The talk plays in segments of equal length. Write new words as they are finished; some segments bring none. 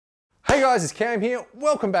Hey guys, it's Cam here.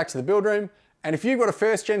 Welcome back to the build room. And if you've got a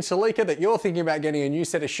first gen Celica that you're thinking about getting a new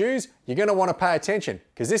set of shoes, you're going to want to pay attention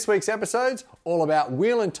because this week's episode's all about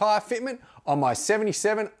wheel and tire fitment on my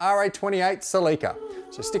 77 RA28 Celica.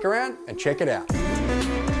 So stick around and check it out.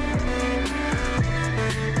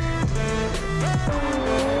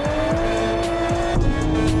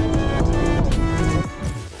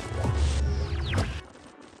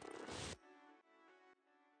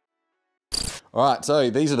 All right, so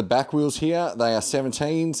these are the back wheels here. They are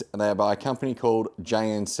 17s and they are by a company called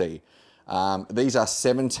Gen Celicas. These are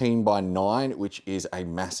 17 by 9, which is a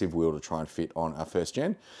massive wheel to try and fit on a first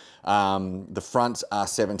gen. The fronts are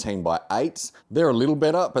 17 by 8s. They're a little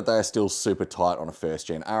better, but they are still super tight on a first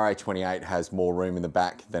gen. RA28 has more room in the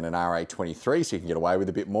back than an RA23, so you can get away with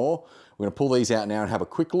a bit more. We're gonna pull these out now and have a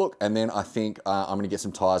quick look, and then I think I'm gonna get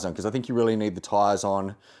some tires on, because I think you really need the tires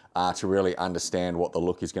on to really understand what the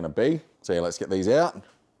look is gonna be. So yeah, let's get these out.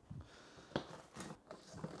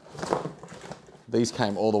 These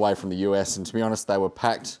came all the way from the US, and to be honest, they were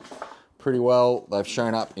packed pretty well. They've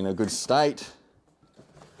shown up in a good state.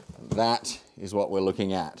 That is what we're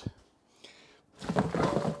looking at.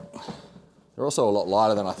 They're also a lot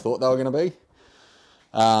lighter than I thought they were gonna be.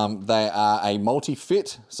 They are a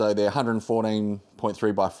multi-fit, so they're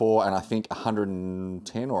 114.3 by 4 and I think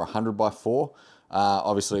 110 or 100 by 4.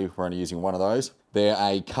 Obviously, we're only using one of those. They're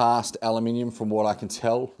a cast aluminium from what I can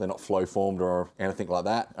tell. They're not flow formed or anything like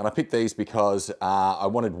that. And I picked these because I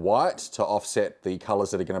wanted white to offset the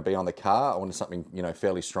colors that are gonna be on the car. I wanted something, you know,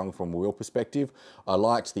 fairly strong from a wheel perspective. I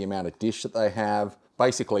liked the amount of dish that they have.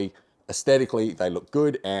 Basically, aesthetically, they look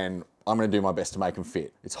good, and I'm gonna do my best to make them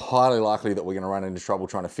fit. It's highly likely that we're gonna run into trouble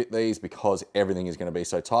trying to fit these because everything is gonna be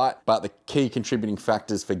so tight. But the key contributing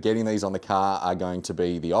factors for getting these on the car are going to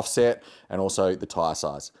be the offset and also the tire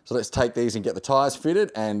size. So let's take these and get the tires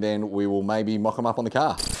fitted, and then we will maybe mock them up on the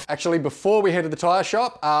car. Actually, before we head to the tire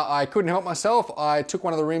shop, I couldn't help myself. I took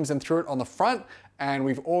one of the rims and threw it on the front, and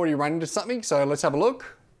we've already run into something, so let's have a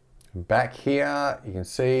look. Back here, you can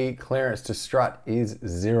see clearance to strut is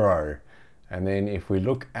 0. And then if we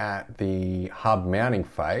look at the hub mounting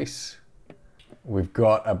face, we've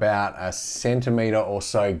got about a centimetre or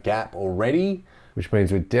so gap already, which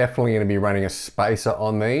means we're definitely going to be running a spacer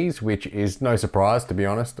on these, which is no surprise, to be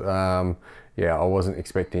honest. Yeah, I wasn't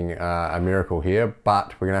expecting a miracle here,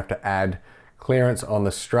 but we're going to have to add clearance on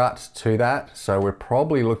the strut to that. So we're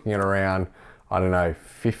probably looking at around, I don't know,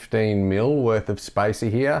 15 mil worth of spacer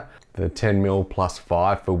here. The 10 mil plus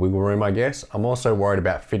 5 for wiggle room, I guess. I'm also worried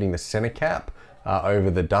about fitting the center cap over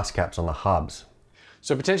the dust caps on the hubs.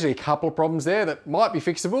 So potentially a couple of problems there that might be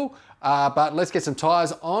fixable, but let's get some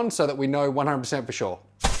tires on so that we know 100% for sure.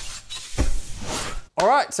 All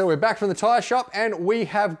right, so we're back from the tire shop and we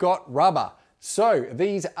have got rubber. So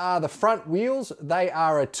these are the front wheels. They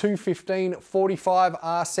are a 215/45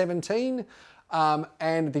 R17.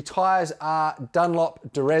 And the tires are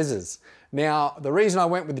Dunlop Durezes. Now, the reason I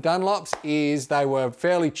went with the Dunlops is they were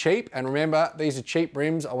fairly cheap, and remember, these are cheap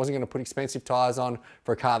rims. I wasn't gonna put expensive tires on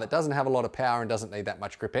for a car that doesn't have a lot of power and doesn't need that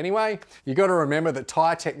much grip anyway. You gotta remember that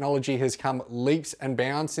tire technology has come leaps and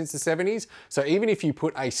bounds since the 70s, so even if you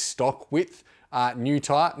put a stock width new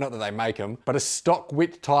tire, not that they make them, but a stock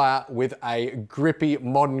width tire with a grippy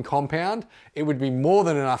modern compound, it would be more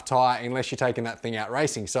than enough tire unless you're taking that thing out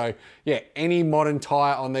racing. So yeah, any modern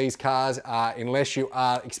tire on these cars, unless you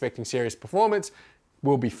are expecting serious performance,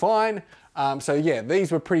 will be fine. So yeah,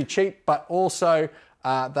 these were pretty cheap, but also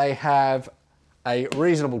they have a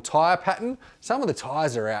reasonable tire pattern. Some of the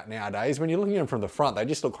tires are out nowadays, when you're looking at them from the front, they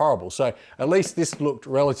just look horrible. So at least this looked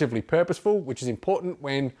relatively purposeful, which is important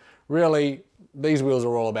when really these wheels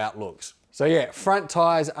are all about looks. So yeah, front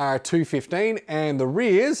tires are a 215 and the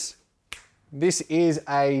rears, this is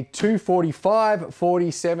a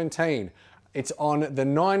 245/40/17. It's on the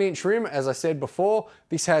 9-inch rim, as I said before.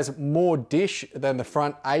 This has more dish than the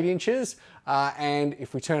front 8 inches. And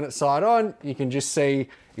if we turn it side on, you can just see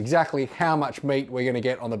exactly how much meat we're gonna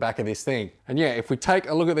get on the back of this thing. And yeah, if we take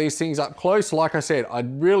a look at these things up close, like I said, I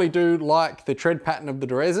really do like the tread pattern of the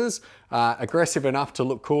Durezes, aggressive enough to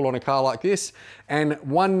look cool on a car like this. And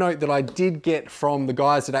one note that I did get from the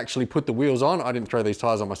guys that actually put the wheels on, I didn't throw these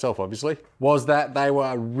tires on myself obviously, was that they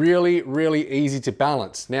were really, really easy to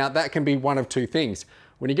balance. Now that can be one of two things.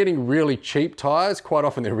 When you're getting really cheap tires, quite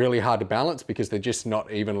often they're really hard to balance because they're just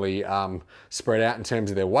not evenly spread out in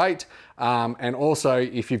terms of their weight. And also,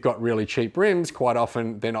 if you've got really cheap rims, quite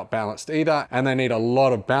often they're not balanced either, and they need a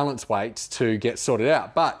lot of balance weights to get sorted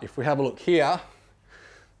out. But if we have a look here,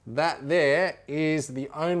 that there is the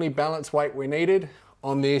only balance weight we needed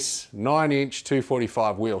on this 9-inch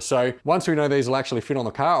 245 wheel. So once we know these will actually fit on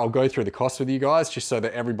the car, I'll go through the cost with you guys just so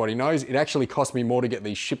that everybody knows. It actually cost me more to get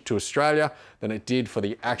these shipped to Australia than it did for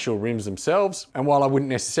the actual rims themselves. And while I wouldn't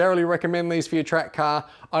necessarily recommend these for your track car,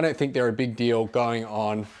 I don't think they're a big deal going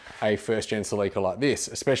on a first gen Celica like this,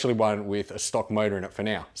 especially one with a stock motor in it for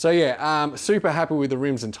now. So yeah, super happy with the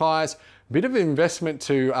rims and tires. Bit of an investment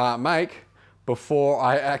to make before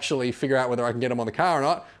I actually figure out whether I can get them on the car or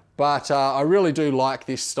not. But I really do like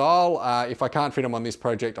this style. If I can't fit them on this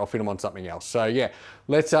project, I'll fit them on something else. So yeah,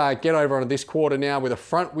 let's get over onto this quarter now with a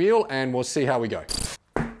front wheel and we'll see how we go.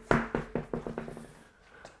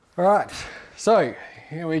 All right, so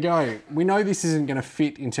here we go. We know this isn't gonna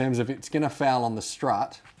fit in terms of it's gonna foul on the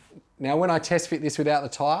strut. Now when I test fit this without the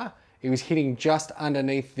tire, it was hitting just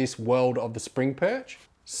underneath this weld of the spring perch.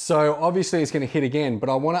 So obviously it's going to hit again, but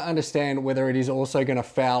I want to understand whether it is also going to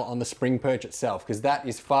foul on the spring perch itself, because that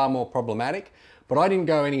is far more problematic. But I didn't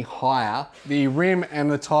go any higher. The rim and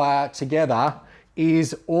the tire together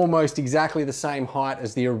is almost exactly the same height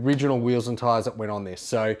as the original wheels and tires that went on this.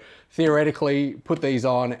 So theoretically, put these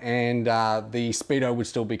on and the speedo would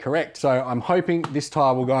still be correct. So I'm hoping this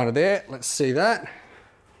tire will go under there. Let's see that.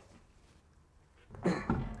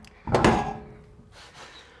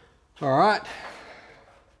 All right.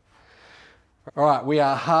 All right, we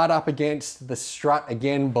are hard up against the strut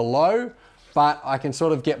again below, but I can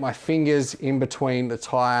sort of get my fingers in between the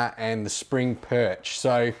tire and the spring perch.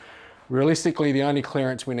 So realistically, the only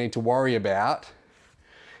clearance we need to worry about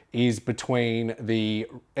is between the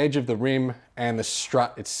edge of the rim and the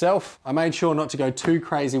strut itself. I made sure not to go too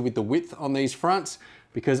crazy with the width on these fronts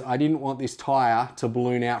because I didn't want this tire to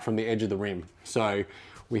balloon out from the edge of the rim. So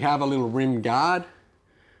we have a little rim guard,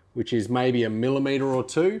 which is maybe 1 millimeter or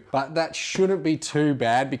 2, but that shouldn't be too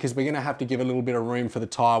bad because we're gonna have to give a little bit of room for the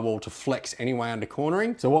tire wall to flex anyway under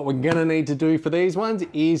cornering. So what we're gonna need to do for these ones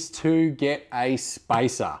is to get a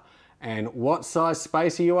spacer. And what size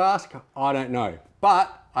spacer, you ask? I don't know,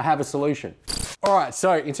 but I have a solution. All right,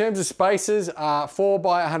 so in terms of spacers, 4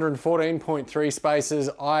 by 114.3 spacers,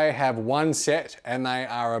 I have one set and they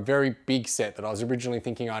are a very big set that I was originally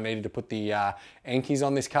thinking I needed to put the Enkies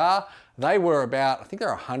on this car. They were about, I think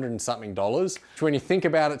they're $100 and something. Which when you think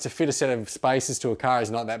about it, to fit a set of spacers to a car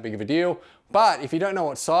is not that big of a deal. But if you don't know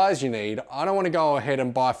what size you need, I don't want to go ahead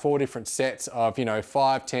and buy 4 different sets of,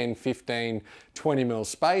 5, 10, 15, 20 mil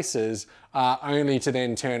spacers, only to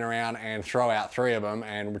then turn around and throw out 3 of them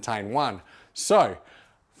and retain 1. So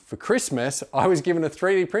for Christmas, I was given a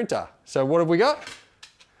 3D printer. So what have we got?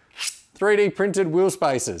 3D printed wheel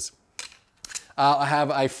spacers. I have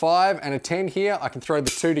a 5 and a 10 here. I can throw the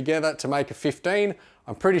 2 together to make a 15.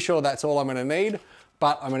 I'm pretty sure that's all I'm gonna need,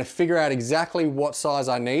 but I'm gonna figure out exactly what size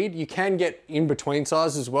I need. You can get in between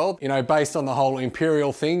sizes as well. Based on the whole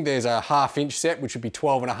Imperial thing, there's a 1/2 inch set, which would be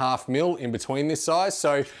 12.5 mil in between this size.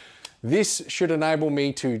 So this should enable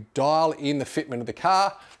me to dial in the fitment of the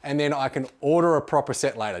car, and then I can order a proper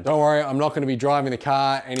set later. Don't worry, I'm not gonna be driving the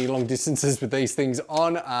car any long distances with these things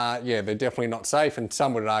on. Yeah, they're definitely not safe, and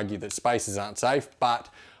some would argue that spacers aren't safe, but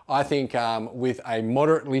I think with a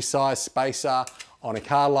moderately sized spacer on a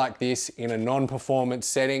car like this in a non-performance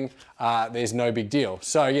setting, there's no big deal.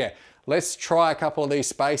 So yeah, let's try a couple of these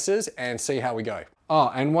spacers and see how we go. Oh,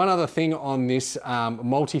 and one other thing on this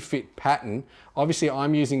multi-fit pattern, obviously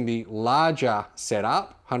I'm using the larger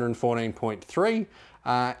setup, 114.3,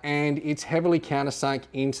 and it's heavily countersunk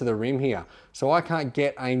into the rim here. So I can't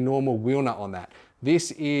get a normal wheel nut on that.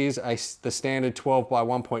 This is the standard 12 by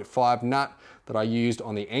 1.5 nut that I used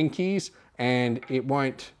on the Enkies, and it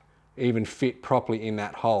won't even fit properly in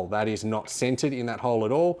that hole. That is not centered in that hole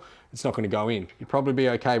at all. It's not gonna go in. You'd probably be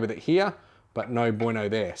okay with it here, but no bueno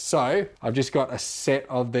there. So I've just got a set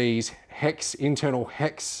of these internal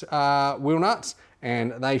hex wheel nuts,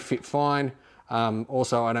 and they fit fine.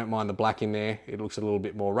 Also, I don't mind the black in there. It looks a little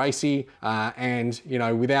bit more racy. And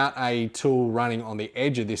without a tool running on the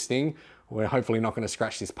edge of this thing, we're hopefully not gonna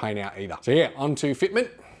scratch this paint out either. So yeah, on to fitment.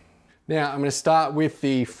 Now I'm gonna start with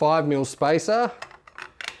the 5 mil spacer.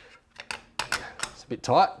 It's a bit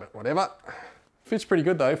tight, but whatever. Fits pretty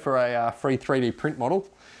good though for a free 3D print model.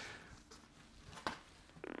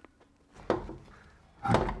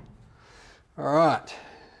 All right,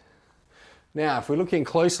 now if we're looking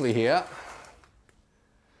closely here,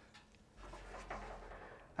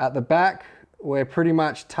 at the back, we're pretty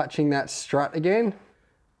much touching that strut again.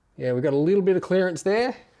 Yeah, we've got a little bit of clearance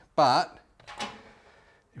there, but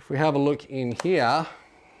if we have a look in here,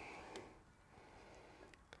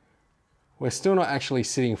 we're still not actually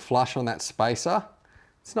sitting flush on that spacer.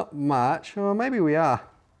 It's not much, or maybe we are.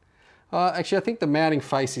 Actually, I think the mounting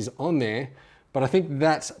face is on there, but I think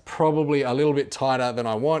that's probably a little bit tighter than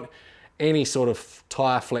I want. Any sort of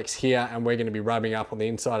tire flex here, and we're going to be rubbing up on the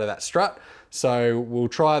inside of that strut. So we'll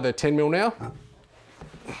try the 10 mil now.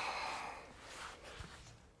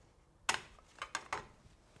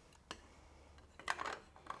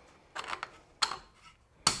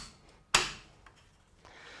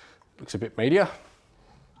 Looks a bit meatier.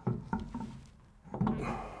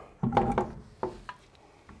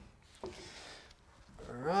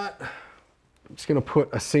 Alright, I'm just going to put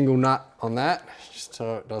a single nut on that, just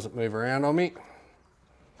so it doesn't move around on me.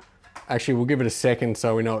 Actually, we'll give it a second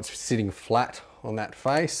so we know it's sitting flat on that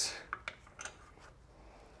face.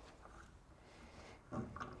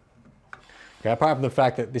 Okay, apart from the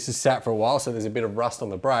fact that this is sat for a while, so there's a bit of rust on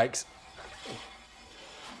the brakes,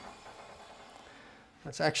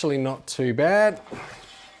 that's actually not too bad.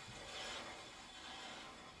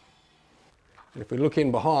 And if we look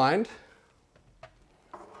in behind,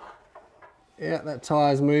 yeah, that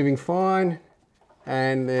tire's moving fine,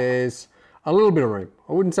 and there's a little bit of room.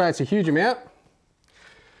 I wouldn't say it's a huge amount.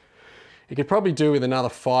 You could probably do with another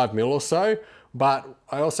 5 mil or so, but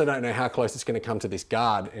I also don't know how close it's going to come to this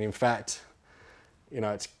guard. And in fact, you know,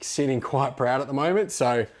 it's sitting quite proud at the moment,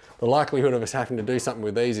 so the likelihood of us having to do something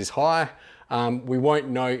with these is high. We won't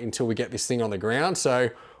know until we get this thing on the ground. So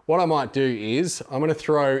what I might do is I'm going to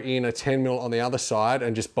throw in a 10 mil on the other side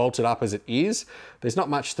and just bolt it up as it is. There's not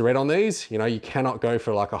much thread on these. You know, you cannot go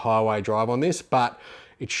for like a highway drive on this, but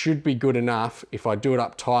it should be good enough if I do it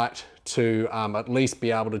up tight to at least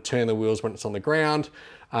be able to turn the wheels when it's on the ground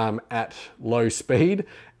at low speed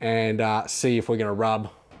and see if we're going to rub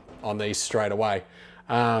on these straight away.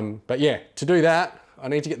 But yeah, to do that, I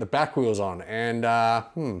need to get the back wheels on, and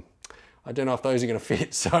I don't know if those are going to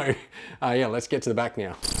fit. So yeah, let's get to the back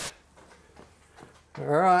now. All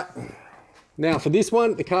right. Now for this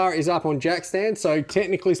one, the car is up on jack stand. So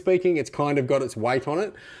technically speaking, it's kind of got its weight on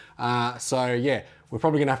it. So yeah, we're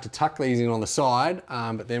probably going to have to tuck these in on the side,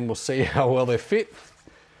 but then we'll see how well they fit.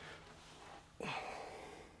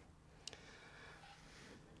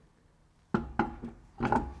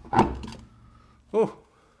 Oh,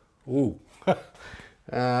 ooh.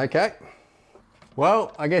 Okay.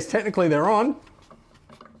 Well, I guess technically they're on.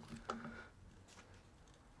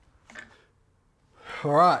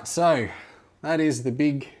 All right, so that is the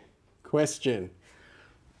big question.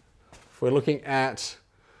 If we're looking at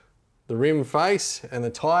the rim face and the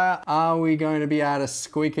tire, are we going to be able to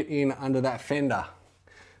squeak it in under that fender?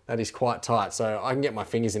 That is quite tight, so I can get my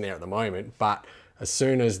fingers in there at the moment, but as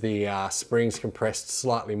soon as the spring's compressed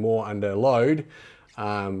slightly more under load,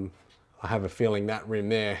 I have a feeling that rim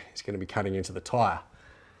there is going to be cutting into the tire.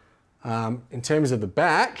 In terms of the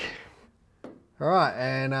back, all right,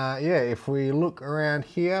 and yeah, if we look around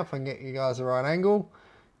here, if I can get you guys the right angle,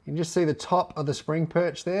 you can just see the top of the spring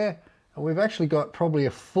perch there, and we've actually got probably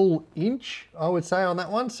a full inch, I would say, on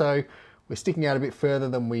that one, so we're sticking out a bit further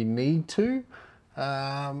than we need to.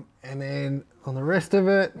 And then on the rest of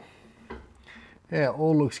it, yeah,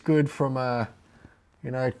 all looks good from a,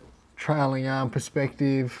 you know, trailing arm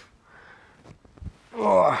perspective.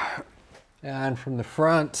 Oh, and from the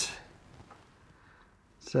front,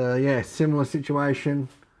 so yeah, similar situation.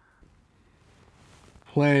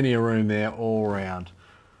 Plenty of room there all around.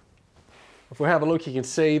 If we have a look, you can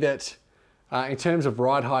see that in terms of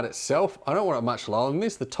ride height itself, I don't want it much lower than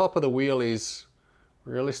this. The top of the wheel is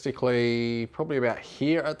realistically probably about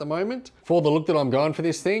here at the moment. For the look that I'm going for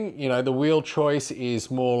this thing, you know, the wheel choice is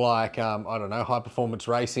more like, I don't know, high performance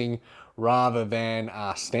racing rather than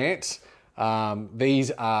stance.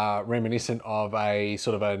 These are reminiscent of a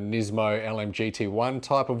sort of a Nismo LMGT1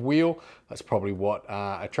 type of wheel. That's probably what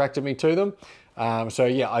attracted me to them. So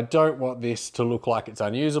yeah, I don't want this to look like it's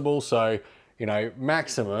unusable. So, you know,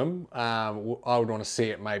 maximum, I would want to see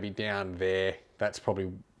it maybe down there. That's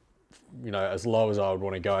probably, you know, as low as I would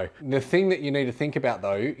want to go. The thing that you need to think about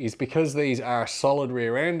though is because these are a solid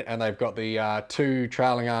rear end and they've got the two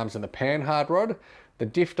trailing arms and the pan hard rod, the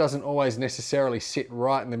diff doesn't always necessarily sit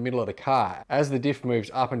right in the middle of the car. As the diff moves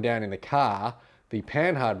up and down in the car, the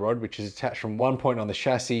pan hard rod, which is attached from one point on the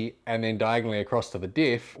chassis and then diagonally across to the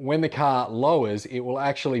diff, when the car lowers, it will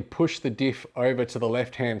actually push the diff over to the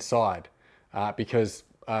left-hand side because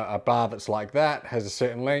a bar that's like that has a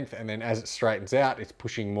certain length, and then as it straightens out, it's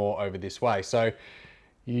pushing more over this way. So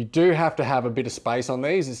you do have to have a bit of space on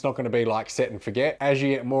these. It's not going to be like set and forget. As you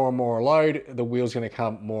get more and more load, the wheel's going to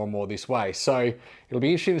come more and more this way. So it'll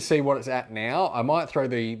be interesting to see what it's at now. I might throw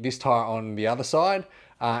this tire on the other side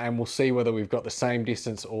and we'll see whether we've got the same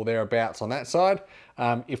distance or thereabouts on that side.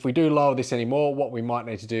 If we do lower this anymore, what we might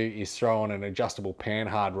need to do is throw on an adjustable pan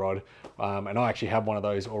hard rod. And I actually have one of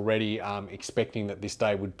those already, expecting that this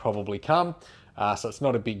day would probably come. So it's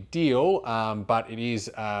not a big deal, but it is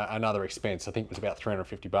another expense. I think it was about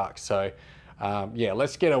 350 bucks. So yeah,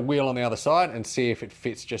 let's get a wheel on the other side and see if it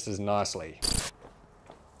fits just as nicely.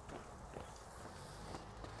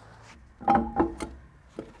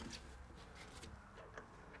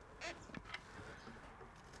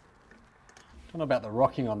 Don't know about the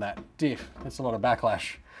rocking on that diff. That's a lot of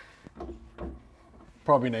backlash.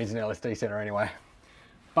 Probably needs an LSD center anyway.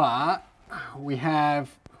 But we have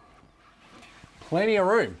plenty of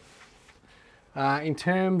room. In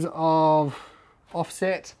terms of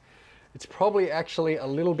offset, it's probably actually a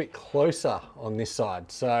little bit closer on this side.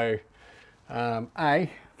 So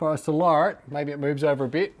for us to lower it, maybe it moves over a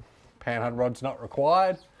bit. Panhard rod's not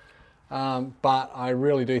required. But I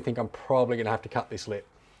really do think I'm probably gonna have to cut this lip.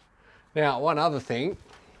 Now, one other thing,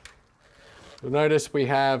 you'll notice we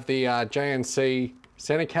have the JNC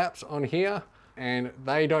center caps on here, and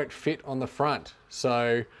they don't fit on the front.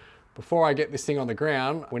 So before I get this thing on the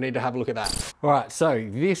ground, we need to have a look at that. All right, so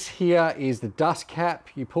this here is the dust cap.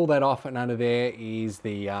 You pull that off, and under there is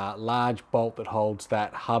the large bolt that holds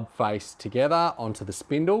that hub face together onto the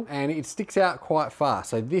spindle, and it sticks out quite far.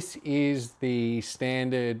 So this is the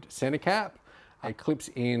standard center cap. It clips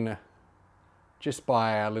in just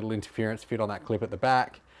by a little interference fit on that clip at the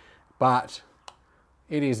back, but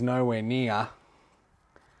it is nowhere near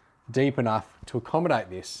deep enough to accommodate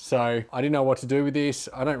this. So I didn't know what to do with this.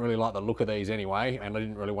 I don't really like the look of these anyway, and I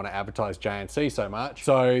didn't really want to advertise JNC so much.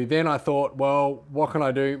 So then I thought, well, what can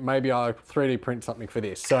I do? Maybe I'll 3D print something for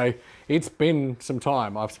this. So it's been some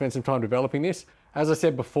time. I've spent some time developing this. As I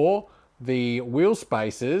said before, the wheel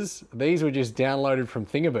spacers, these were just downloaded from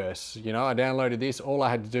Thingiverse. You know, I downloaded this. All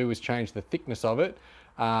I had to do was change the thickness of it,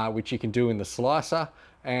 which you can do in the slicer,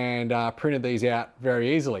 and printed these out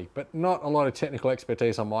very easily. But not a lot of technical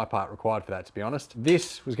expertise on my part required for that, to be honest.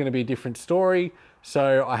 This was going to be a different story,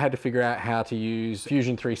 so I had to figure out how to use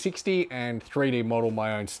Fusion 360 and 3D model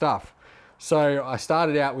my own stuff. So I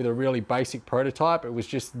started out with a really basic prototype. It was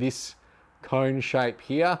just this cone shape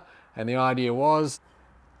here, and the idea was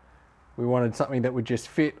we wanted something that would just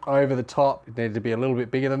fit over the top. It needed to be a little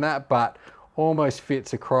bit bigger than that, but almost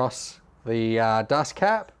fits across the dust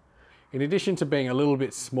cap. In addition to being a little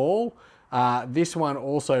bit small, this one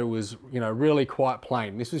also was, you know, really quite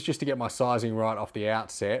plain. This was just to get my sizing right off the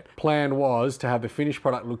outset. Plan was to have the finished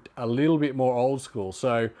product look a little bit more old school.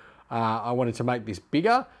 So I wanted to make this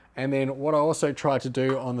bigger. And then what I also tried to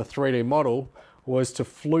do on the 3D model was to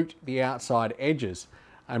flute the outside edges.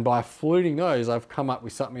 And by fluting those, I've come up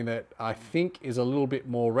with something that I think is a little bit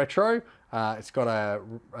more retro. It's got a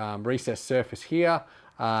recessed surface here.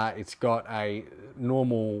 It's got a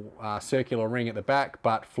normal circular ring at the back,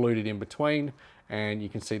 but fluted in between. And you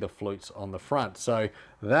can see the flutes on the front. So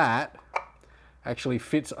that actually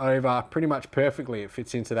fits over pretty much perfectly. It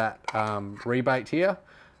fits into that rebate here.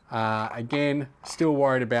 Again, still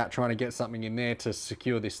worried about trying to get something in there to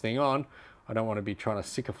secure this thing on. I don't want to be trying to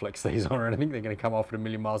Sikaflex these on or anything. They're going to come off at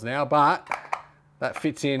 1,000,000 miles an hour, but that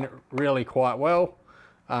fits in really quite well.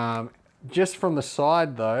 Just from the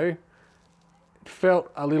side though, it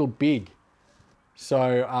felt a little big.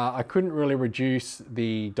 So I couldn't really reduce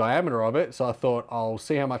the diameter of it. So I thought I'll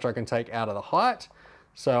see how much I can take out of the height.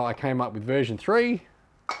 So I came up with version 3,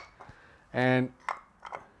 and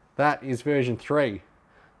that is version 3.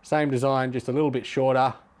 Same design, just a little bit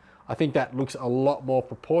shorter. I think that looks a lot more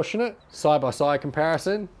proportionate. Side-by-side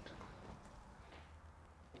comparison.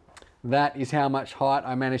 That is how much height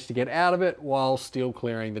I managed to get out of it while still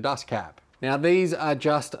clearing the dust cap. Now these are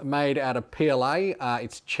just made out of PLA.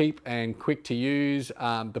 It's cheap and quick to use.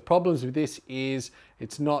 The problems with this is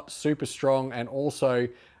it's not super strong, and also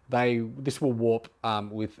this will warp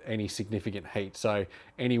with any significant heat. So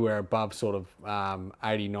anywhere above sort of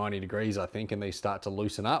 80, 90 degrees, I think, and these start to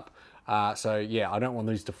loosen up. So yeah, I don't want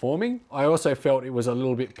these deforming. I also felt it was a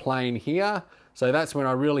little bit plain here. So that's when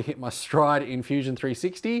I really hit my stride in Fusion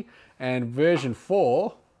 360. And version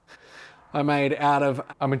 4, I made out of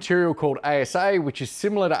a material called ASA, which is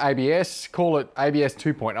similar to ABS. Call it ABS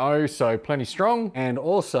 2.0, so plenty strong. And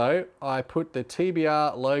also I put the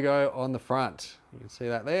TBR logo on the front. You can see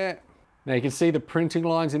that there. Now you can see the printing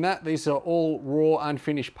lines in that. These are all raw,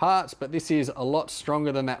 unfinished parts, but this is a lot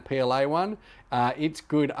stronger than that PLA one. It's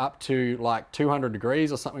good up to like 200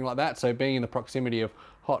 degrees or something like that. So being in the proximity of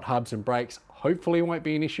hot hubs and brakes hopefully won't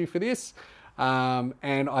be an issue for this.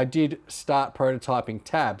 And I did start prototyping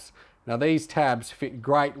tabs. Now these tabs fit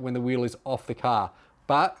great when the wheel is off the car,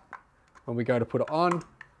 but when we go to put it on,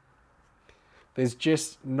 there's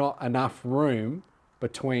just not enough room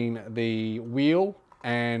between the wheel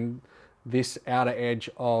and this outer edge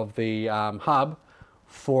of the hub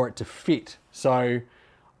for it to fit. So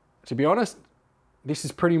to be honest, this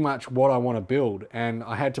is pretty much what I want to build, and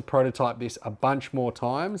I had to prototype this a bunch more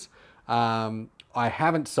times. I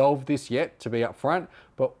haven't solved this yet, to be upfront,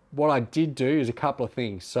 but what I did do is a couple of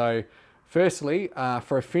things. So firstly,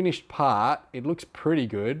 for a finished part, it looks pretty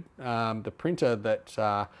good. The printer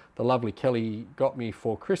that the lovely Kelly got me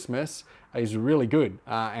for Christmas is really good,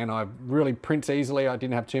 and I really prints easily. I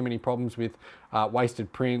didn't have too many problems with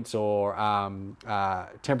wasted prints or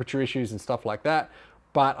temperature issues and stuff like that.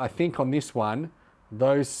 But I think on this one,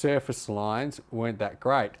 those surface lines weren't that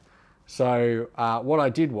great. So what I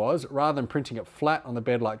did was, rather than printing it flat on the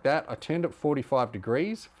bed like that, I turned it 45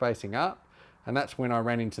 degrees facing up, and that's when I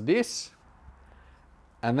ran into this.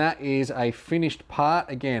 And that is a finished part.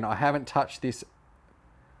 Again, I haven't touched this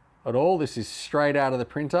at all. This is straight out of the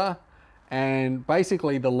printer. And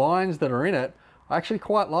basically the lines that are in it, I actually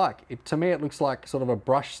quite like. To me, it looks like sort of a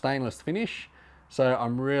brushed stainless finish. So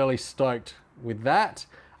I'm really stoked with that.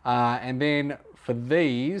 And then for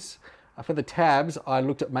these, for the tabs, I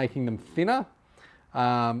looked at making them thinner,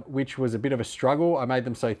 which was a bit of a struggle. I made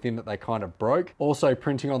them so thin that they kind of broke. Also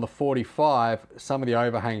printing on the 45, some of the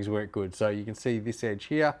overhangs weren't good. So you can see this edge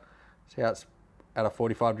here, see how it's at a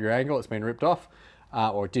 45-degree angle, it's been ripped off,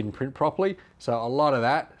 or it didn't print properly. So a lot of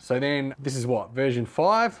that. So then this is what, version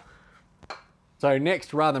 5. So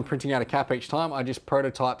next, rather than printing out a cap each time, I just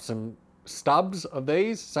prototyped some stubs of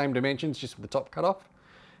these, same dimensions, just with the top cut off.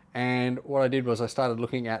 And what I did was I started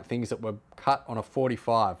looking at things that were cut on a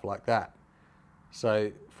 45 like that.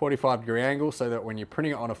 So 45-degree angle, so that when you're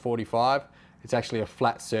printing it on a 45, it's actually a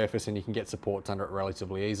flat surface and you can get supports under it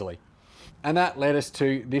relatively easily. And that led us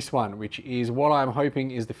to this one, which is what I'm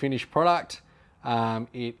hoping is the finished product.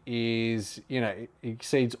 It is, you know, it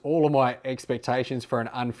exceeds all of my expectations for an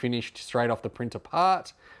unfinished straight off the printer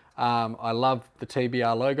part. I love the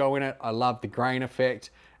TBR logo in it. I love the grain effect.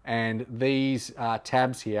 And these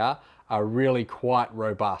tabs here are really quite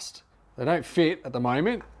robust. They don't fit at the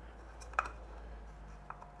moment.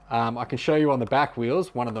 I can show you on the back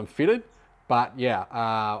wheels, one of them fitted, but yeah,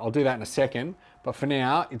 I'll do that in a second. But for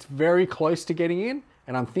now, it's very close to getting in,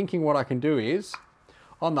 and I'm thinking what I can do is,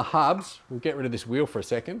 on the hubs, we'll get rid of this wheel for a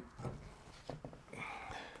second.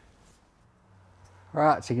 All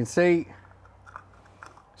right, so you can see,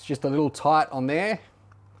 it's just a little tight on there.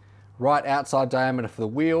 Right outside diameter for the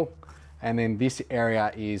wheel, and then this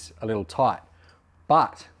area is a little tight.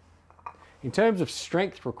 But in terms of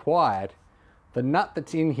strength required, the nut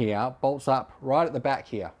that's in here bolts up right at the back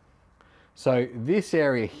here. So this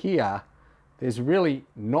area here, there's really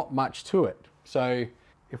not much to it. So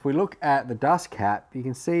if we look at the dust cap, you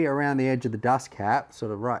can see around the edge of the dust cap,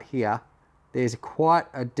 sort of right here, there's quite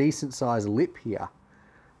a decent sized lip here.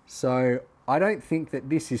 So I don't think that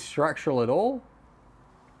this is structural at all.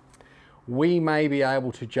 We may be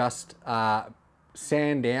able to just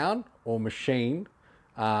sand down or machine.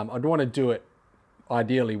 I'd want to do it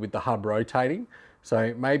ideally with the hub rotating.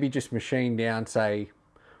 So maybe just machine down, say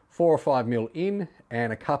 4 or 5 mil in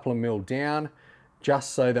and a couple of mil down,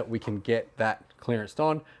 just so that we can get that clearanced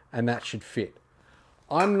on, and that should fit.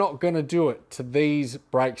 I'm not going to do it to these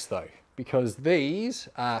brakes though, because these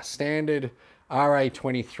are standard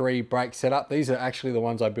RA28 brake setup. These are actually the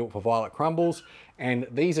ones I built for Violet Crumbles, and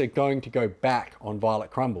these are going to go back on Violet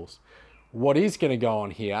Crumbles. What is going to go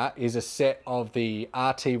on here is a set of the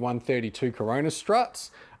RT132 Corona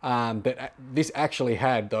struts. This actually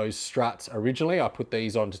had those struts originally. I put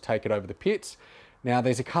these on to take it over the pits. Now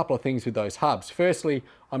there's a couple of things with those hubs. Firstly,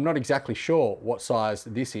 I'm not exactly sure what size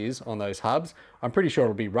this is on those hubs. I'm pretty sure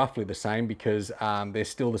it'll be roughly the same because they're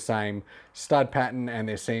still the same stud pattern and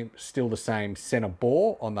they're still the same center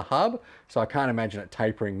bore on the hub. So I can't imagine it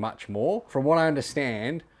tapering much more. From what I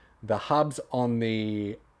understand, the hubs on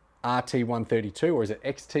the RT132, or is it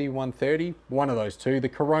XT130? One of those two, the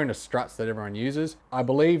Corona struts that everyone uses, I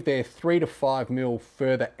believe they're 3 to 5 mil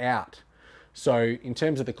further out. So in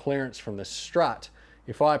terms of the clearance from the strut,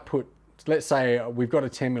 if I put, let's say we've got a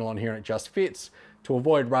 10 mil on here and it just fits, to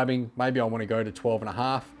avoid rubbing, maybe I want to go to 12.5.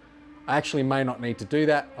 I actually may not need to do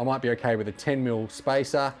that. I might be okay with a 10 mil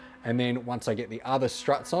spacer, and then once I get the other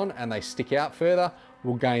struts on and they stick out further,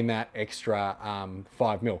 we'll gain that extra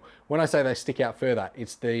 5 mil. When I say they stick out further,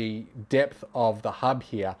 it's the depth of the hub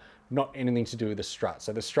here, not anything to do with the strut.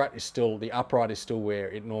 So the strut is still, the upright is still where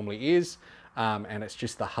it normally is, and it's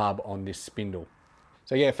just the hub on this spindle.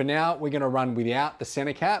 So yeah, for now, we're gonna run without the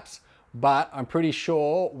center caps, but I'm pretty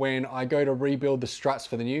sure when I go to rebuild the struts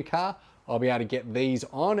for the new car, I'll be able to get these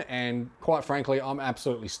on, and quite frankly, I'm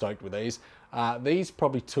absolutely stoked with these. These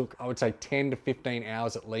probably took, I would say, 10 to 15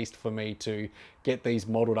 hours at least for me to get these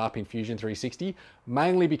modeled up in Fusion 360,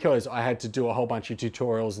 mainly because I had to do a whole bunch of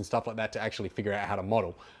tutorials and stuff like that to actually figure out how to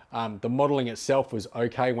model. The modeling itself was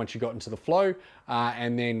okay once you got into the flow,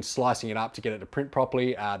 and then slicing it up to get it to print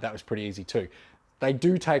properly, that was pretty easy too. They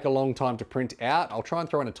do take a long time to print out. I'll try and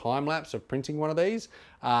throw in a time lapse of printing one of these,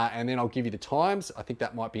 and then I'll give you the times. I think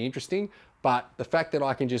that might be interesting. But the fact that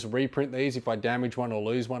I can just reprint these if I damage one or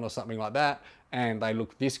lose one or something like that, and they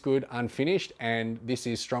look this good unfinished, and this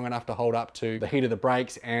is strong enough to hold up to the heat of the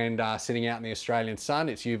brakes and sitting out in the Australian sun,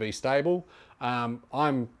 it's UV stable.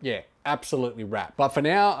 I'm, yeah, absolutely wrapped. But for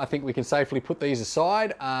now, I think we can safely put these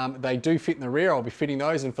aside. They do fit in the rear. I'll be fitting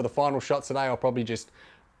those, and for the final shots today, I'll probably just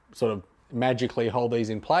sort of magically hold these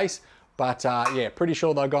in place. But yeah, pretty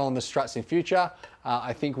sure they'll go on the struts in future.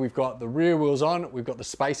 I think we've got the rear wheels on, we've got the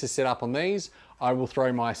spacers set up on these. I will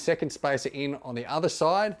throw my second spacer in on the other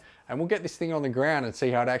side, and we'll get this thing on the ground and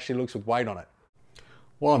see how it actually looks with weight on it.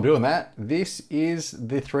 While I'm doing that, this is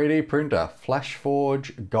the 3D printer,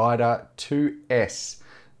 Flashforge Guider 2S.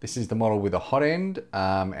 This is the model with a hot end,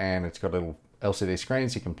 and it's got a little LCD screen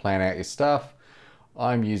so you can plan out your stuff.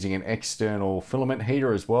 I'm using an external filament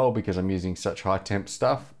heater as well because I'm using such high temp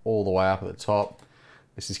stuff all the way up at the top.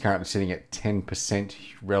 This is currently sitting at 10%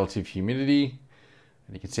 relative humidity.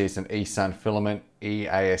 And you can see it's an eSun filament,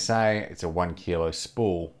 EASA. It's a 1 kilo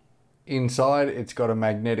spool. Inside, it's got a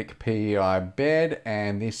magnetic PEI bed,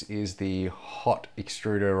 and this is the hot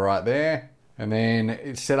extruder right there. And then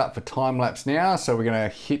it's set up for time lapse now. So we're gonna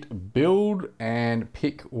hit build and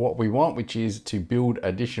pick what we want, which is to build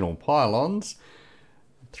additional pylons.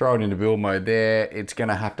 Throw it into build mode there. It's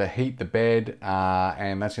gonna have to heat the bed,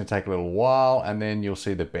 and that's gonna take a little while, and then you'll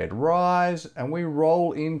see the bed rise, and we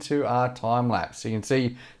roll into our time lapse. So you can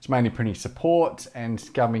see it's mainly printing supports and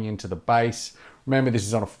coming into the base. Remember, this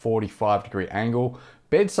is on a 45-degree angle.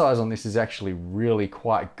 Bed size on this is actually really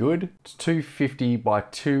quite good. It's 250 by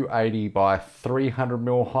 280 by 300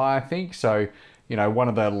 mil high, I think. So, you know, one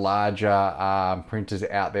of the larger printers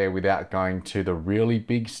out there without going to the really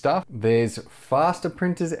big stuff. There's faster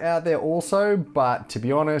printers out there also, but to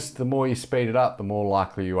be honest, the more you speed it up, the more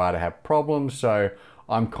likely you are to have problems. So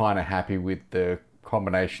I'm kind of happy with the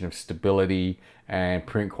combination of stability and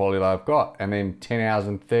print quality that I've got. And then 10 hours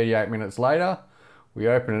and 38 minutes later, we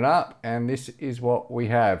open it up, and this is what we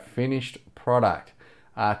have, finished product.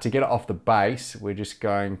 To get it off the base, we're just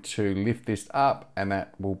going to lift this up, and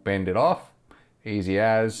that will bend it off. Easy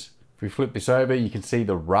as. If we flip this over, you can see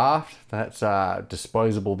the raft that's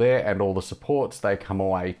disposable there, and all the supports, they come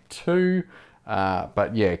away too.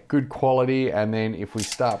 But yeah, good quality. And then if we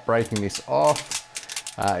start breaking this off,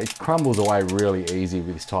 it crumbles away really easy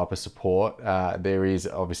with this type of support. There is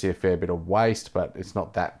obviously a fair bit of waste, but it's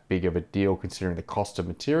not that big of a deal considering the cost of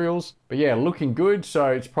materials. But yeah, looking good. So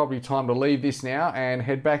it's probably time to leave this now and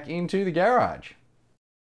head back into the garage.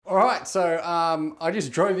 All right, so I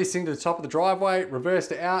just drove this into the top of the driveway,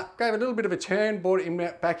 reversed it out, gave it a little bit of a turn, brought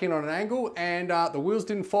it back in on an angle, and the wheels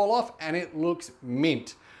didn't fall off, and it looks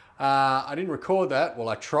mint. I didn't record that. Well,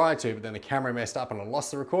 I tried to, but then the camera messed up and I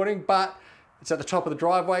lost the recording, but it's at the top of the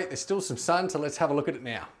driveway. There's still some sun, so let's have a look at it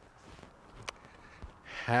now.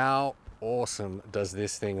 How awesome does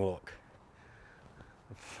this thing look?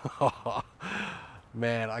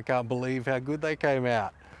 Man, I can't believe how good they came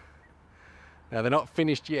out. Now, they're not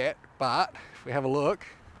finished yet, but if we have a look,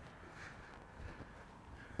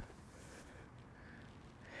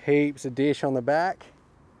 heaps of dish on the back.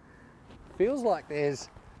 Feels like there's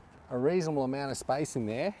a reasonable amount of space in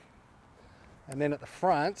there. And then at the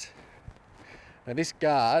front, now this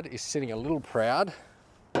guard is sitting a little proud.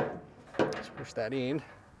 Let's push that in.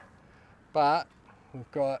 But we've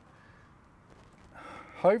got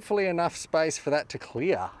hopefully enough space for that to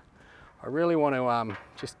clear. I really want to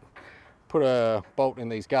just put a bolt in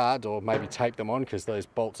these guards, or maybe tape them on because those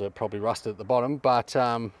bolts are probably rusted at the bottom. But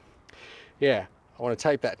yeah, I want to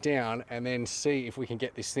tape that down and then see if we can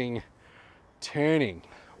get this thing turning.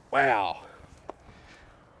 Wow.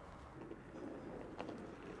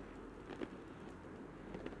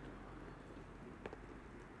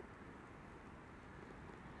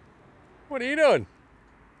 What are you doing?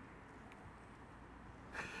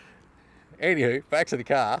 Anywho, back to the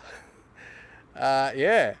car.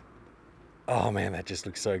 Yeah. Oh man, that just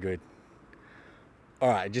looks so good. All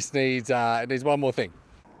right, it just needs, it needs one more thing.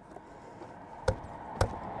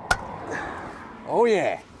 Oh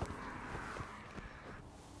yeah.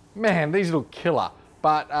 Man, these look killer.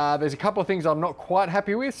 But there's a couple of things I'm not quite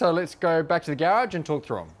happy with, so let's go back to the garage and talk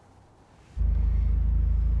through them.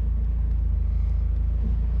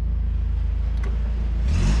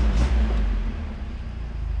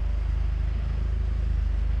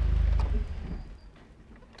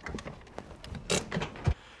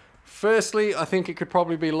 Firstly, I think it could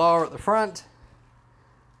probably be lower at the front.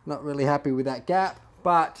 Not really happy with that gap,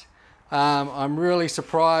 but I'm really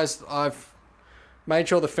surprised. I've made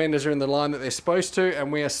sure the fenders are in the line that they're supposed to,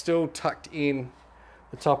 and we are still tucked in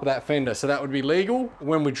the top of that fender. So that would be legal.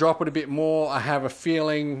 When we drop it a bit more, I have a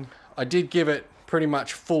feeling I did give it pretty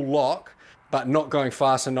much full lock, but not going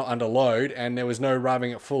fast and not under load, and there was no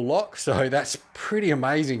rubbing at full lock. So that's pretty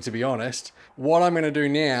amazing, to be honest. What I'm gonna do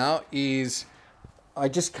now is, I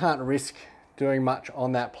just can't risk doing much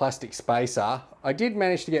on that plastic spacer. I did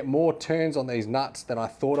manage to get more turns on these nuts than I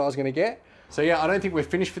thought I was gonna get. So yeah, I don't think we're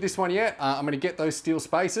finished for this one yet. I'm gonna get those steel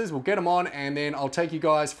spacers, we'll get them on, and then I'll take you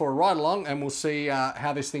guys for a ride along and we'll see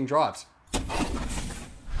how this thing drives.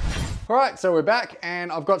 All right, so we're back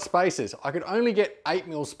and I've got spacers. I could only get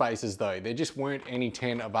 8mm spacers though. There just weren't any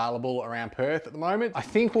 10 available around Perth at the moment. I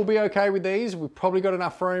think we'll be okay with these. We've probably got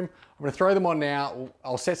enough room. I'm gonna throw them on now.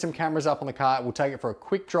 I'll set some cameras up on the car. We'll take it for a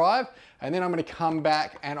quick drive, and then I'm gonna come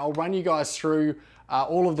back and I'll run you guys through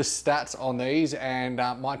all of the stats on these, and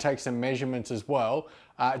might take some measurements as well,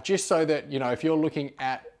 just so that, you know, if you're looking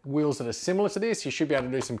at wheels that are similar to this, you should be able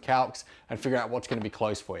to do some calcs and figure out what's gonna be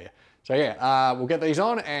close for you. So yeah, we'll get these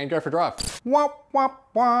on and go for a drive. Wah, wah,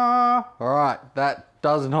 wah. All right, that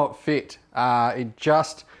does not fit. It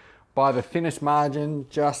just, by the thinnest margin,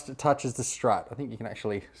 just touches the strut. I think you can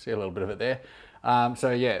actually see a little bit of it there. So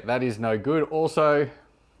yeah, that is no good. Also,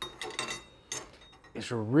 it's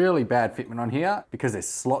a really bad fitment on here because there's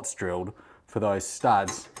slots drilled for those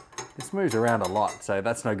studs. This moves around a lot, so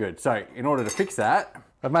that's no good. So in order to fix that,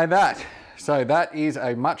 I've made that. So that is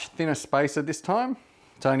a much thinner spacer this time.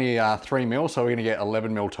 It's only 3mm, so we're gonna get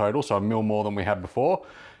 11mm total, so a mil more than we had before.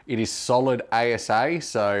 It is solid ASA,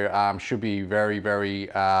 so should be very, very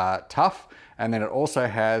tough. And then it also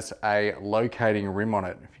has a locating rim on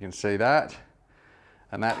it, if you can see that.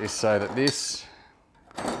 And that is so that this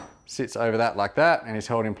sits over that like that and is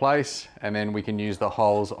held in place, and then we can use the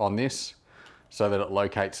holes on this so that it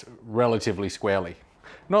locates relatively squarely.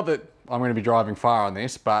 Not that I'm going to be driving far on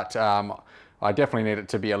this, but I definitely need it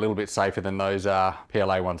to be a little bit safer than those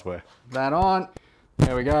PLA ones were. That on,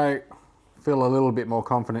 there we go. Feel a little bit more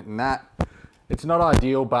confident in that. It's not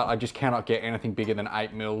ideal, but I just cannot get anything bigger than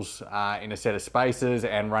 8mm in a set of spacers,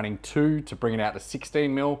 and running 2 to bring it out to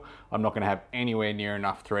 16mm, I'm not gonna have anywhere near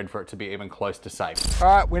enough thread for it to be even close to safe.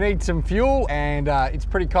 All right, we need some fuel, and it's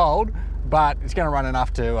pretty cold, but it's gonna run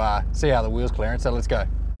enough to see how the wheel's clearing, so let's go.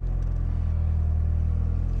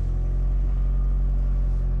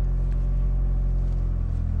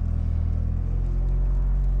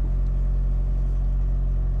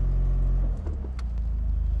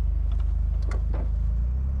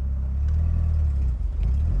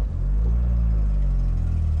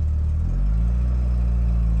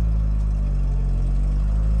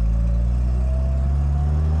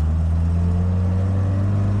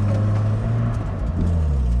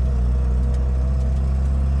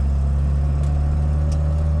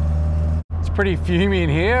 Pretty fumey in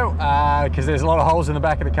here because there's a lot of holes in the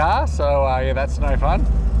back of the car, so yeah, that's no fun.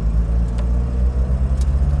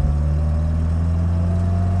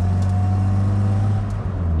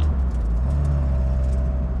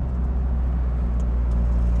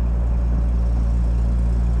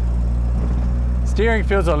 Steering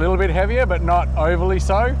feels a little bit heavier, but not overly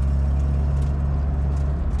so.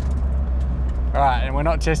 All right, and we're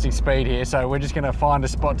not testing speed here, so we're just gonna find a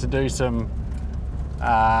spot to do some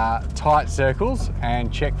tight circles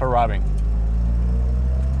and check for rubbing.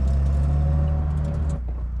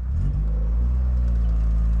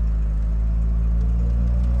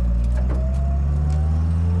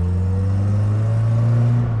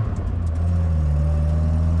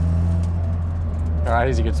 All right,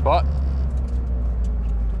 here's a good spot.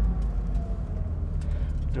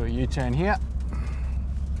 Do a U-turn here.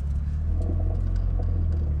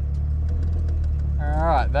 All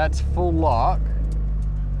right, that's full lock.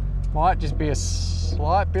 Might just be a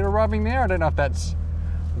slight bit of rubbing there. I don't know if that's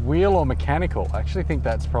wheel or mechanical. I actually think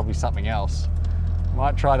that's probably something else.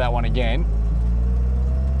 Might try that one again.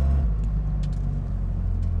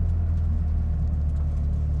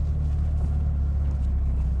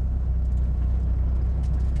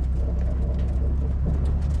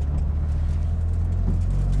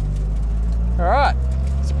 All right,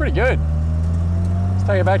 it's pretty good. Let's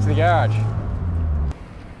take it back to the garage.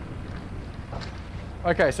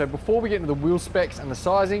 Okay, so before we get into the wheel specs and the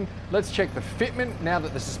sizing, let's check the fitment now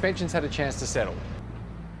that the suspension's had a chance to settle.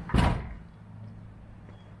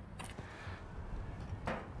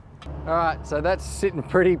 All right, so that's sitting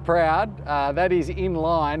pretty proud. That is in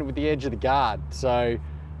line with the edge of the guard. So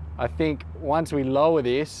I think once we lower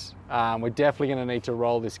this, we're definitely gonna need to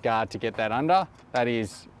roll this guard to get that under. That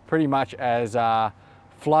is pretty much as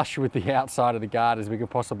flush with the outside of the guard as we could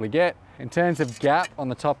possibly get. In terms of gap on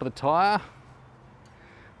the top of the tyre,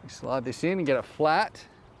 we slide this in and get it flat.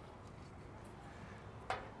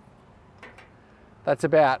 That's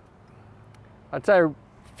about, I'd say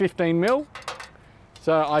 15 mil.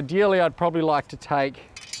 So ideally I'd probably like to take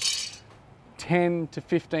 10 to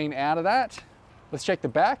 15 out of that. Let's check the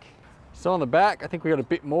back. So on the back, I think we got a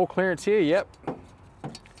bit more clearance here, yep.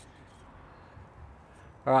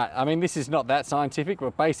 All right, I mean, this is not that scientific,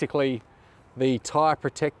 but basically the tyre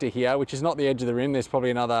protector here, which is not the edge of the rim, there's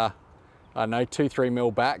probably another, I don't know, 2-3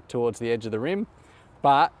 mil back towards the edge of the rim,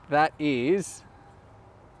 but that is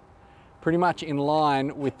pretty much in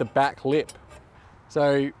line with the back lip.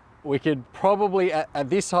 So we could probably,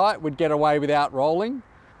 at this height, would get away without rolling.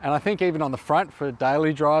 And I think even on the front for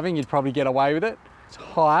daily driving, you'd probably get away with it. It's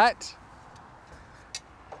height.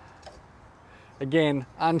 Again,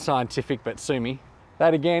 unscientific, but sue me.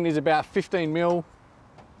 That again is about 15 mil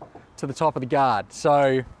to the top of the guard.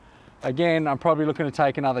 So again, I'm probably looking to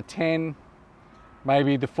take another 10,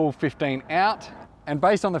 maybe the full 15 out. And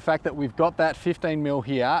based on the fact that we've got that 15 mil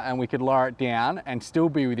here and we could lower it down and still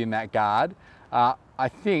be within that guard, I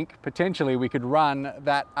think potentially we could run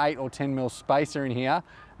that 8 or 10 mil spacer in here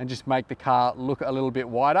and just make the car look a little bit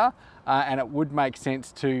wider. And it would make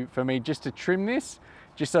sense for me just to trim this,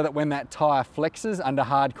 just so that when that tyre flexes under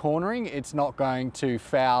hard cornering, it's not going to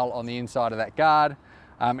foul on the inside of that guard.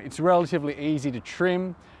 It's relatively easy to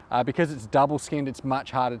trim. Because it's double skinned, it's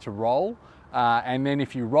much harder to roll. And then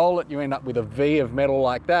if you roll it, you end up with a V of metal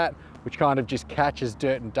like that, which kind of just catches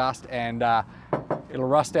dirt and dust, and it'll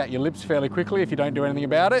rust out your lips fairly quickly if you don't do anything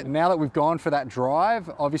about it. And now that we've gone for that drive,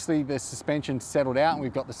 obviously the suspension's settled out and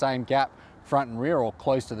we've got the same gap front and rear, or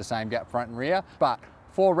close to the same gap front and rear. But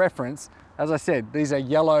for reference, as I said, these are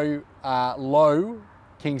yellow low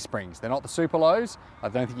King Springs. They're not the super lows. I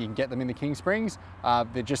don't think you can get them in the King Springs.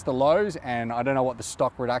 They're just the lows, and I don't know what the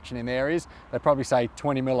stock reduction in there is. They probably say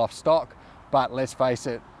 20 mil off stock, but let's face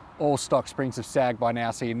it, all stock springs have sagged by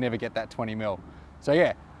now, so you never get that 20 mil. So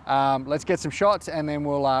yeah, let's get some shots and then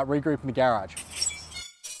we'll regroup in the garage.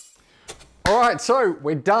 All right, so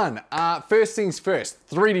we're done. First things first,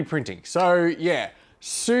 3D printing. So yeah,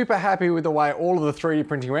 super happy with the way all of the 3D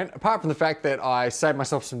printing went, apart from the fact that I saved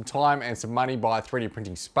myself some time and some money by 3D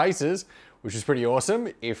printing spacers, which is pretty awesome,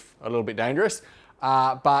 if a little bit dangerous.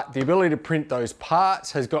 But the ability to print those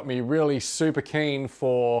parts has got me really super keen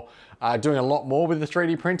for doing a lot more with the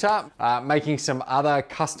 3D printer, making some other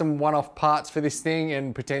custom one-off parts for this thing,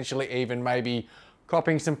 and potentially even maybe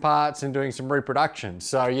copying some parts and doing some reproduction.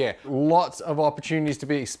 So yeah, lots of opportunities to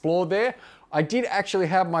be explored there. I did actually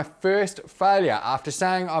have my first failure. After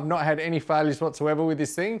saying I've not had any failures whatsoever with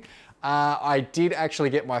this thing, I did actually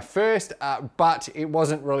get my first, but it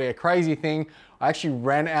wasn't really a crazy thing. I actually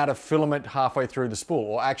ran out of filament halfway through the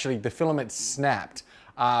spool, or actually the filament snapped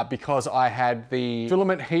because I had the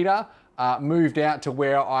filament heater moved out to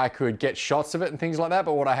where I could get shots of it and things like that.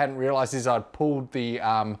 But what I hadn't realized is I'd pulled the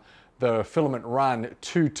filament run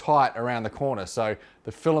too tight around the corner. So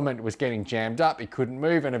the filament was getting jammed up, it couldn't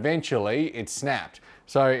move, and eventually it snapped.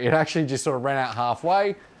 So it actually just sort of ran out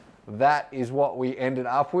halfway. That is what we ended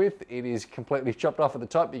up with. It is completely chopped off at the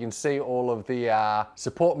top. You can see all of the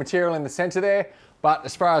support material in the center there. But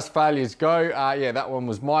as far as failures go, yeah, that one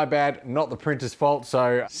was my bad, not the printer's fault.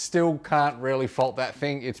 So still can't really fault that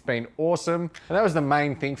thing. It's been awesome. And that was the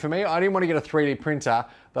main thing for me. I didn't want to get a 3D printer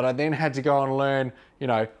that I then had to go and learn, you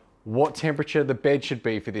know, what temperature the bed should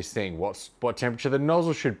be for this thing, what temperature the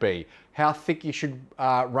nozzle should be, how thick you should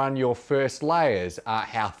run your first layers,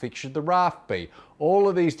 how thick should the raft be, all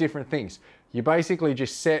of these different things. You basically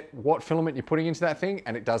just set what filament you're putting into that thing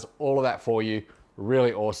and it does all of that for you.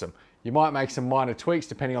 Really awesome. You might make some minor tweaks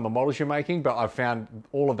depending on the models you're making, but I've found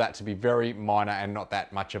all of that to be very minor and not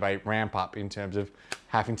that much of a ramp up in terms of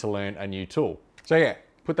having to learn a new tool. So yeah,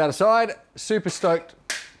 put that aside, super stoked.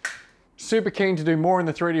 Super keen to do more in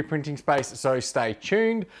the 3D printing space, so stay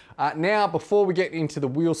tuned. Now, before we get into the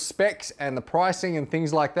wheel specs and the pricing and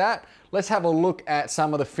things like that, let's have a look at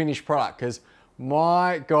some of the finished product, because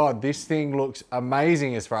my God, this thing looks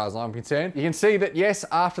amazing as far as I'm concerned. You can see that, yes,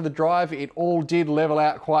 after the drive, it all did level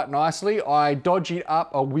out quite nicely. I dodged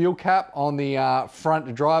up a wheel cap on the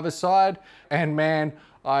front driver's side, and man,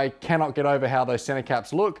 I cannot get over how those center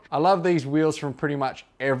caps look. I love these wheels from pretty much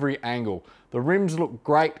every angle. The rims look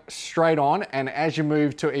great straight on, and as you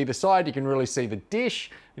move to either side, you can really see the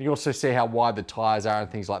dish, and you also see how wide the tires are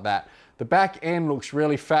and things like that. The back end looks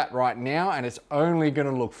really fat right now, and it's only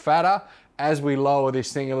gonna look fatter as we lower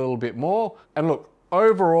this thing a little bit more. And look,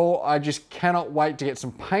 overall, I just cannot wait to get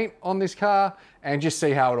some paint on this car and just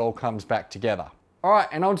see how it all comes back together. All right,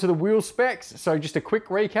 and onto the wheel specs. So just a quick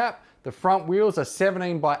recap. The front wheels are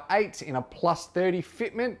 17/8 in a +30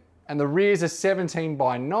 fitment, and the rears are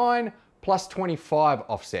 17/9 +25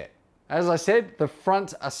 offset. As I said, the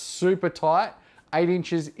fronts are super tight. 8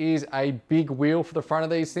 inches is a big wheel for the front of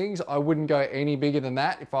these things. I wouldn't go any bigger than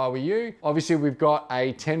that if I were you. Obviously, we've got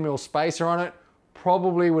a 10mm spacer on it.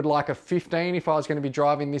 Probably would like a 15 if I was going to be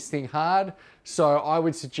driving this thing hard. So I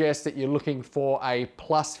would suggest that you're looking for a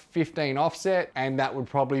 +15 offset, and that would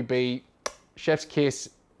probably be chef's kiss,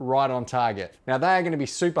 right on target. Now they are going to be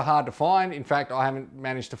super hard to find. In fact, I haven't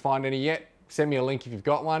managed to find any yet. Send me a link if you've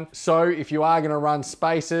got one. So if you are going to run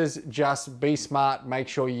spacers, just be smart, make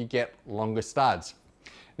sure you get longer studs.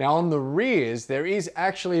 Now on the rears, there is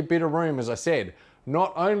actually a bit of room, as I said,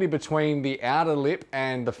 not only between the outer lip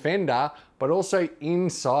and the fender, but also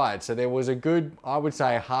inside. So there was a good, I would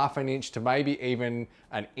say, 1/2 inch to maybe even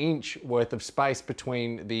 1 inch worth of space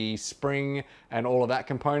between the spring and all of that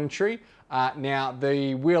componentry. Now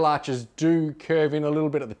the wheel arches do curve in a little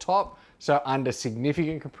bit at the top, so under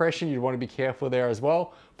significant compression, you'd want to be careful there as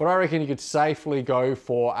well. But I reckon you could safely go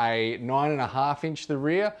for a 9.5 inch the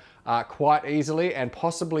rear quite easily, and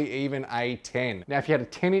possibly even a 10. Now, if you had a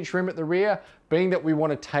 10-inch rim at the rear, being that we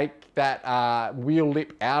want to take that wheel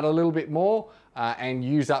lip out a little bit more and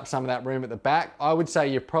use up some of that room at the back, I would say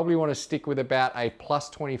you probably want to stick with about a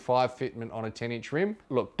 +25 fitment on a 10-inch rim.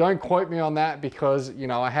 Look, don't quote me on that because, you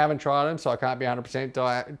know, I haven't tried them, so I can't be 100%.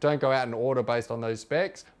 Don't go out and order based on those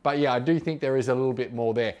specs. But yeah, I do think there is a little bit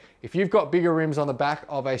more there. If you've got bigger rims on the back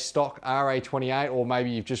of a stock RA28, or maybe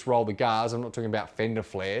you've just rolled the guards, I'm not talking about fender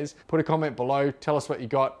flares, put a comment below, tell us what you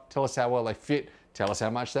got, tell us how well they fit, tell us how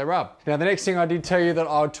much they rub. Now, the next thing I did tell you that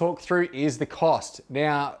I would talk through is the cost.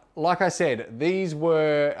 Now, like I said, these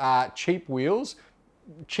were cheap wheels,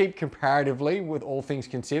 cheap comparatively with all things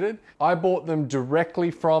considered. I bought them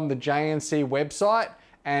directly from the JNC website,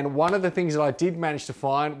 and one of the things that I did manage to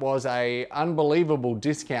find was a unbelievable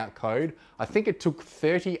discount code. I think it took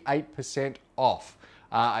 38% off.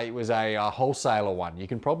 It was a wholesaler one. You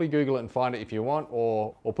can probably Google it and find it if you want,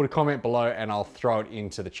 or put a comment below and I'll throw it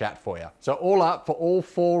into the chat for you. So all up, for all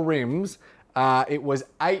 4 rims, it was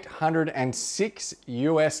 $806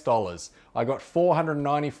 US. I got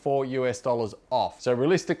 $494 US off. So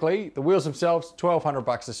realistically, the wheels themselves, 1,200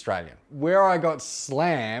 bucks Australian. Where I got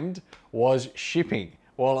slammed was shipping.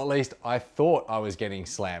 Well, at least I thought I was getting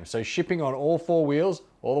slammed. So shipping on all 4 wheels,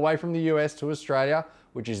 all the way from the US to Australia,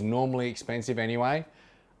 which is normally expensive anyway,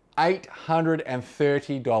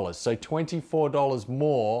 $830. So $24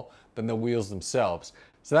 more than the wheels themselves.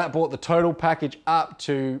 So that brought the total package up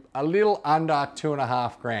to a little under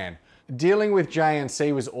 2.5 grand. Dealing with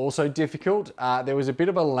JNC was also difficult. There was a bit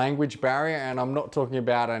of a language barrier, and I'm not talking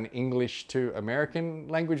about an English to American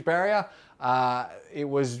language barrier. It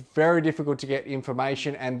was very difficult to get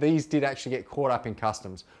information, and these did actually get caught up in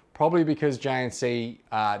customs. Probably because JNC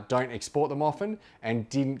don't export them often and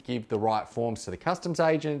didn't give the right forms to the customs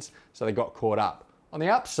agents, so they got caught up. On the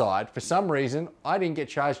upside, for some reason, I didn't get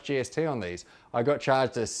charged GST on these. I got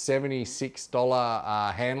charged a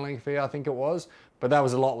 $76 handling fee, I think it was, but that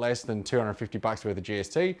was a lot less than 250 bucks worth of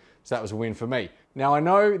GST, so that was a win for me. Now I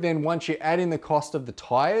know then once you add in the cost of the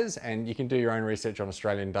tires, and you can do your own research on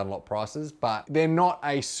Australian Dunlop prices, but they're not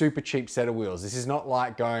a super cheap set of wheels. This is not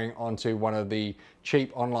like going onto one of the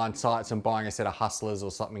cheap online sites and buying a set of Hustlers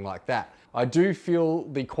or something like that. I do feel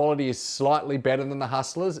the quality is slightly better than the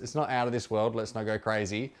Hustlers. It's not out of this world, let's not go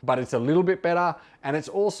crazy, but it's a little bit better, and it's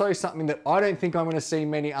also something that I don't think I'm gonna see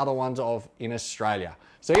many other ones of in Australia.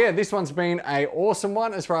 So yeah, this one's been an awesome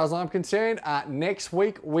one as far as I'm concerned. Next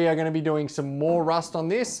week, we are gonna be doing some more rust on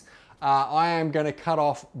this. I am gonna cut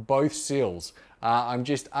off both sills. I'm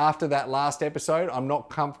just, after that last episode, I'm not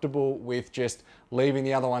comfortable with just leaving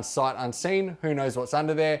the other one sight unseen. Who knows what's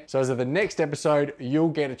under there? So as of the next episode, you'll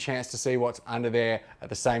get a chance to see what's under there at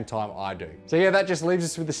the same time I do. So yeah, that just leaves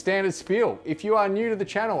us with the standard spiel. If you are new to the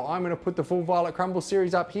channel, I'm gonna put the Full Violet Crumble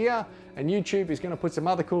series up here, and YouTube is gonna put some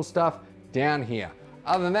other cool stuff down here.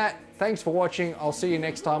 Other than that, thanks for watching. I'll see you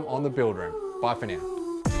next time on the Build Room. Bye for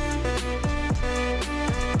now.